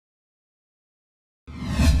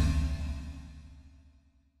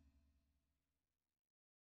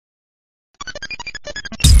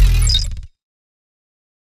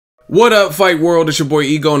What up, Fight World? It's your boy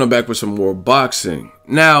Ego, and I'm back with some more boxing.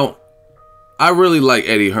 Now, I really like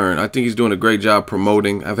Eddie Hearn. I think he's doing a great job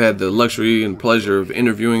promoting. I've had the luxury and pleasure of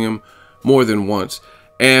interviewing him more than once,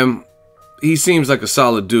 and he seems like a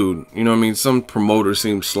solid dude. You know what I mean? Some promoters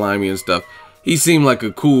seem slimy and stuff. He seemed like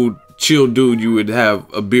a cool, chill dude you would have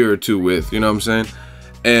a beer or two with. You know what I'm saying?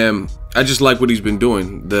 And I just like what he's been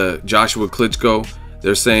doing. The Joshua Klitschko,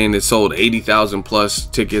 they're saying it sold 80,000 plus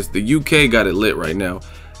tickets. The UK got it lit right now.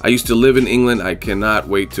 I used to live in England. I cannot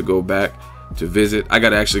wait to go back to visit. I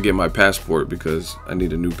gotta actually get my passport because I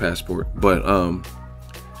need a new passport. But I want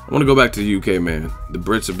to go back to the UK, man. The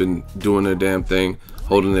Brits have been doing their damn thing,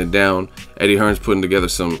 holding it down. Eddie Hearn's putting together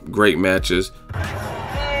some great matches.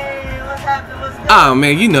 Hey, what's happening? What's good? Oh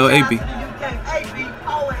man, you know AB.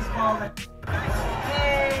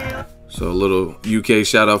 So a little UK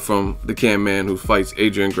shout out from the Cam man who fights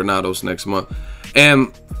Adrian Granados next month.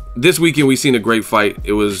 And this weekend we seen a great fight.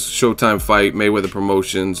 It was Showtime fight, Mayweather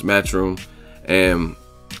Promotions, Matchroom, and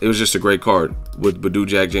it was just a great card with Badou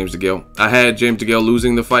Jack, James Degale. I had James Degale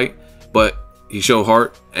losing the fight, but he showed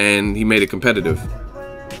heart and he made it competitive.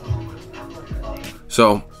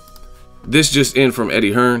 So this just in from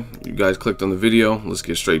Eddie Hearn. You guys clicked on the video. Let's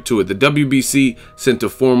get straight to it. The WBC sent a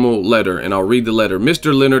formal letter, and I'll read the letter.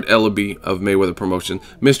 Mr. Leonard Ellaby of Mayweather Promotion,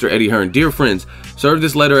 Mr. Eddie Hearn, dear friends, serve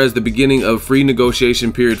this letter as the beginning of free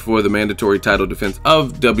negotiation period for the mandatory title defense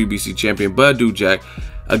of WBC Champion Badou Jack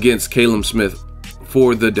against Callum Smith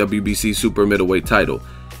for the WBC Super Middleweight title.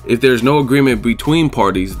 If there's no agreement between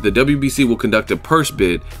parties, the WBC will conduct a purse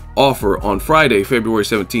bid offer on Friday, February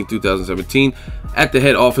 17, 2017 at the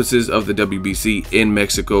head offices of the WBC in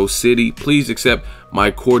Mexico City. Please accept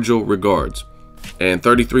my cordial regards. And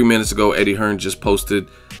 33 minutes ago, Eddie Hearn just posted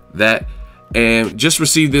that and just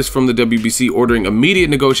received this from the WBC ordering immediate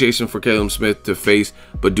negotiation for Callum Smith to face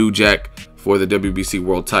Badou Jack for the WBC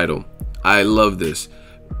world title. I love this.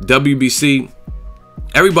 WBC,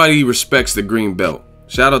 everybody respects the green belt.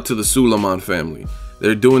 Shout out to the Suleiman family.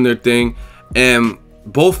 They're doing their thing. And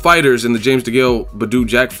both fighters in the James Degale Badou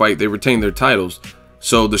Jack fight, they retained their titles.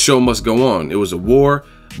 So the show must go on. It was a war,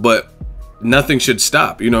 but nothing should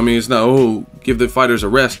stop. You know what I mean? It's not, oh, give the fighters a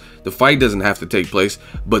rest. The fight doesn't have to take place,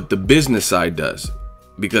 but the business side does.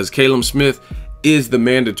 Because Callum Smith is the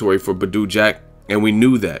mandatory for Badou Jack, and we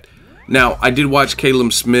knew that. Now, I did watch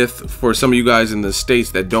Callum Smith. For some of you guys in the States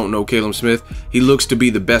that don't know Callum Smith, he looks to be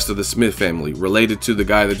the best of the Smith family, related to the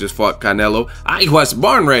guy that just fought Canelo. I was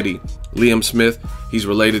born ready. Liam Smith. He's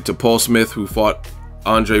related to Paul Smith, who fought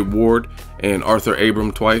Andre Ward and Arthur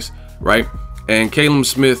Abram twice, right? And Callum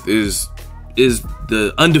Smith is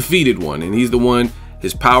the undefeated one, and he's the one.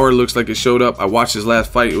 His power looks like it showed up. I watched his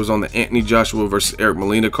last fight. It was on the Anthony Joshua versus Eric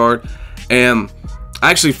Molina card, and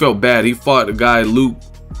I actually felt bad. He fought a guy, Luke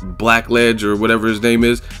Blackledge or whatever his name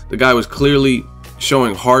is. The guy was clearly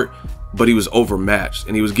showing heart, but he was overmatched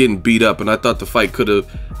and he was getting beat up, and I thought the fight could have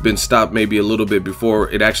been stopped maybe a little bit before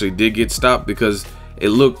it actually did get stopped, because it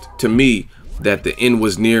looked to me that the end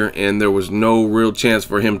was near and there was no real chance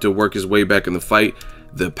for him to work his way back in the fight.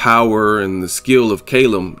 The power and the skill of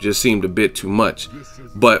Callum just seemed a bit too much,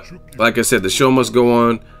 but like I said, the show must go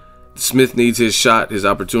on. Smith needs his shot, his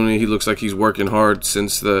opportunity. He looks like he's working hard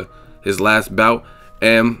since his last bout.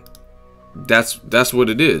 And that's what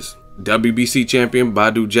it is. WBC champion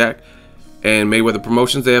Badou Jack and Mayweather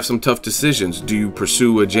Promotions, they have some tough decisions. Do you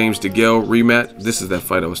pursue a James Degale rematch? This is that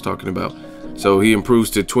fight I was talking about. So he improves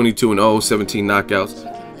to 22-0, 17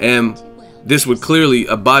 knockouts. And this would clearly,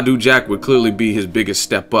 a Badou Jack would clearly be his biggest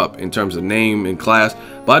step up in terms of name and class.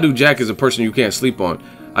 Badou Jack is a person you can't sleep on.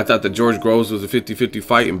 I thought that George Groves was a 50-50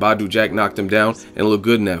 fight, and Badou Jack knocked him down and looked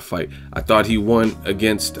good in that fight. I thought he won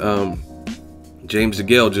against James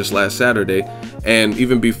Degale just last Saturday, and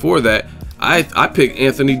even before that, I picked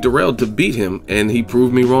Anthony Durrell to beat him, and he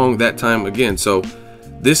proved me wrong that time again. So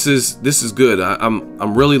this is good.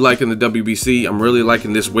 I'm really liking the WBC. I'm really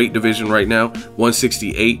liking this weight division right now,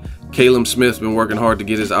 168. Callum Smith's been working hard to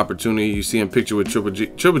get his opportunity. You see him picture with Triple G.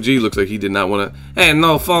 Triple G looks like he did not want to, hey,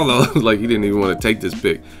 no follow, like he didn't even want to take this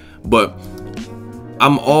pick. But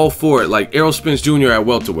I'm all for it. Like Errol Spence Jr. at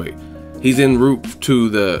welterweight, he's en route to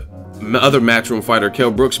the other Matchroom fighter Kell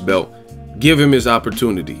Brooks' belt. Give him his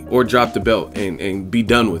opportunity, or drop the belt and be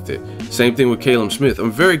done with it. Same thing with Callum Smith.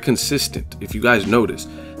 I'm very consistent, if you guys notice.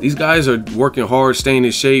 These guys are working hard, staying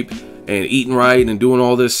in shape, and eating right, and doing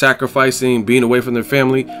all this, sacrificing, being away from their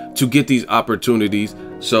family to get these opportunities,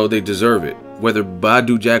 so they deserve it. Whether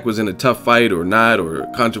Badou Jack was in a tough fight or not, or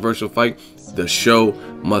a controversial fight, the show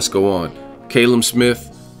must go on. Callum Smith,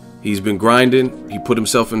 He's been grinding. He put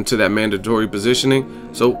himself into that mandatory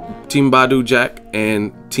positioning. So Team Badou Jack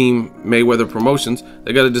and Team Mayweather Promotions,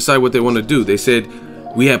 they got to decide what they want to do. They said,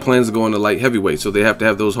 we have plans to go into light heavyweight. So they have to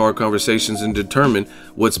have those hard conversations and determine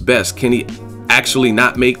what's best. Can he actually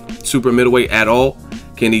not make super middleweight at all?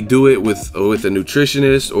 Can he do it with a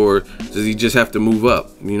nutritionist, or does he just have to move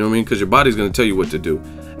up? You know what I mean? Because your body's going to tell you what to do.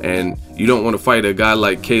 And you don't want to fight a guy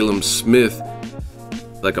like Callum Smith,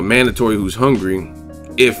 like a mandatory who's hungry,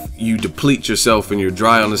 if you deplete yourself and you're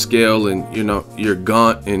dry on the scale and you're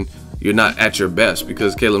gaunt and you're not at your best.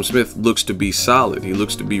 Because Callum Smith looks to be solid. He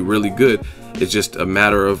looks to be really good. It's just a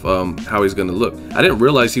matter of how he's going to look. I didn't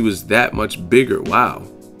realize he was that much bigger. Wow.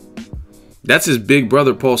 That's his big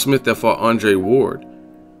brother, Paul Smith, that fought Andre Ward.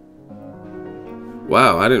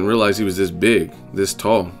 Wow, I didn't realize he was this big, this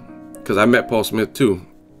tall. Because I met Paul Smith too.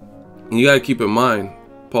 And you got to keep in mind,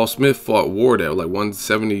 Paul Smith fought Ward at like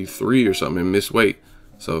 173 or something and missed weight.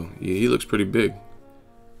 So yeah, he looks pretty big.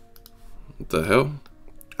 What the hell?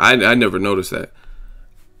 I never noticed that.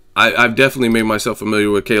 I've definitely made myself familiar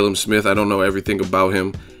with Callum Smith. I don't know everything about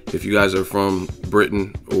him. If you guys are from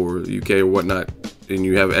Britain or UK or whatnot, and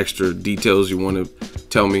you have extra details you want to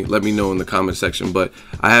tell me, let me know in the comment section. But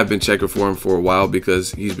I have been checking for him for a while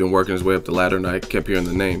because he's been working his way up the ladder and I kept hearing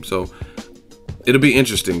the name. So it'll be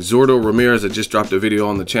interesting. Zordo Ramirez had just dropped a video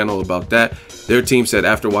on the channel about that. Their team said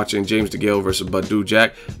after watching James Degale versus Badou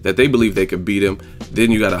Jack that they believe they could beat him.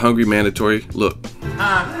 Then you got a hungry mandatory. Look.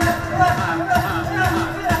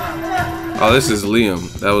 Oh, this is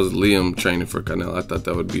Liam. That was Liam training for Canelo. I thought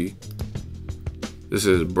that would be... This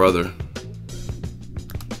is his brother.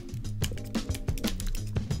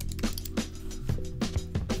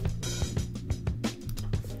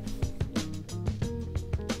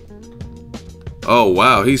 Oh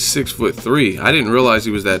wow, he's 6'3". I didn't realize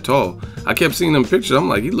he was that tall. I kept seeing them pictures. I'm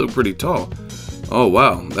like, he looked pretty tall. Oh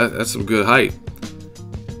wow, that's some good height.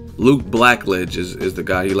 Luke Blackledge is the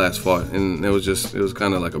guy he last fought, and it was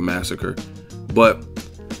kind of like a massacre. But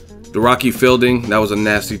the Rocky Fielding, that was a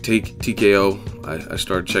nasty TKO. I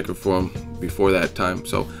started checking for him before that time.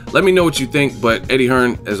 So let me know what you think. But Eddie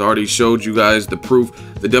Hearn has already showed you guys the proof.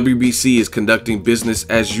 The WBC is conducting business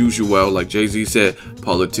as usual. Like Jay-Z said,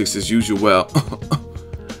 politics as usual.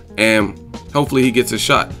 And hopefully he gets a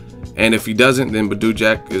shot. And if he doesn't, then Badou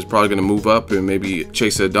Jack is probably going to move up and maybe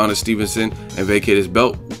chase Adonis Stevenson and vacate his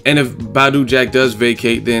belt. And if Badou Jack does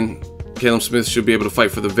vacate, then Callum Smith should be able to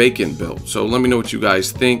fight for the vacant belt. So let me know what you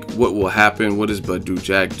guys think. What will happen? What does Badou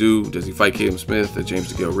Jack do? Does he fight Callum Smith? The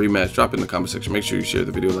James Degale rematch? Drop it in the comment section. Make sure you share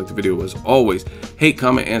the video. Like the video as always. Hate,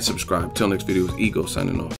 comment, and subscribe. Till next video, is Ego signing off.